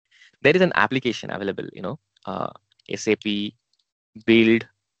there is an application available, SAP build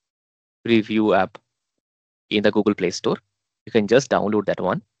preview app in the Google Play Store. You can just download that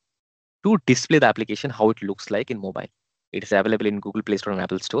one to display the application how it looks like in mobile. It is available in Google Play Store and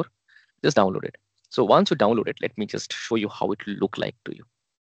Apple Store. Just download it. So once you download it, let me just show you how it will look like to you.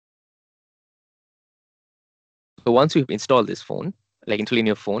 So once you install this phone, like install in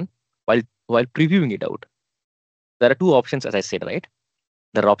your phone, while previewing it out, there are two options, as I said, right?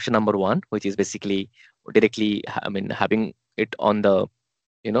 There are option number one, which is basically directly, having it on the,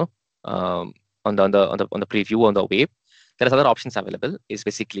 on the preview on the web. There are other options available. Is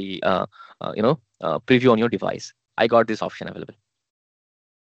basically, preview on your device. I got this option available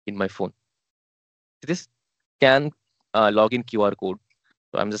in my phone. This scan login QR code.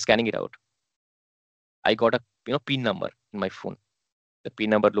 So I'm just scanning it out. I got a PIN number in my phone. The PIN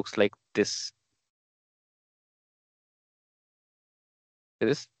number looks like this.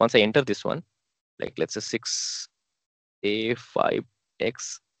 Once I enter this one, like let's say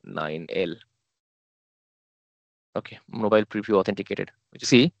 6A5X9L. Okay, mobile preview authenticated. Which you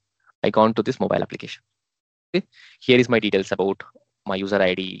see, I gone to this mobile application. Okay, here is my details about my user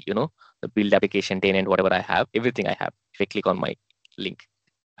ID, the build application, tenant, whatever I have, everything I have. If I click on my link,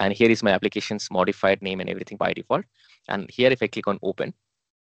 and here is my application's modified name and everything by default. And here, if I click on open,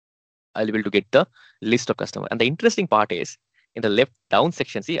 I'll be able to get the list of customers. And the interesting part is in the left down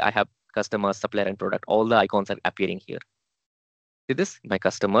section, see, I have customer, supplier, and product. All the icons are appearing here. See this, my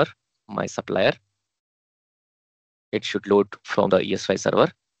customer, my supplier. It should load from the ES5 server.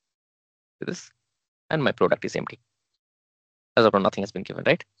 See this, and my product is empty. As of now, nothing has been given,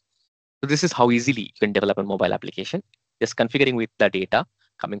 right? So this is how easily you can develop a mobile application, just configuring with the data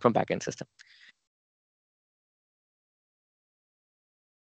coming from backend system.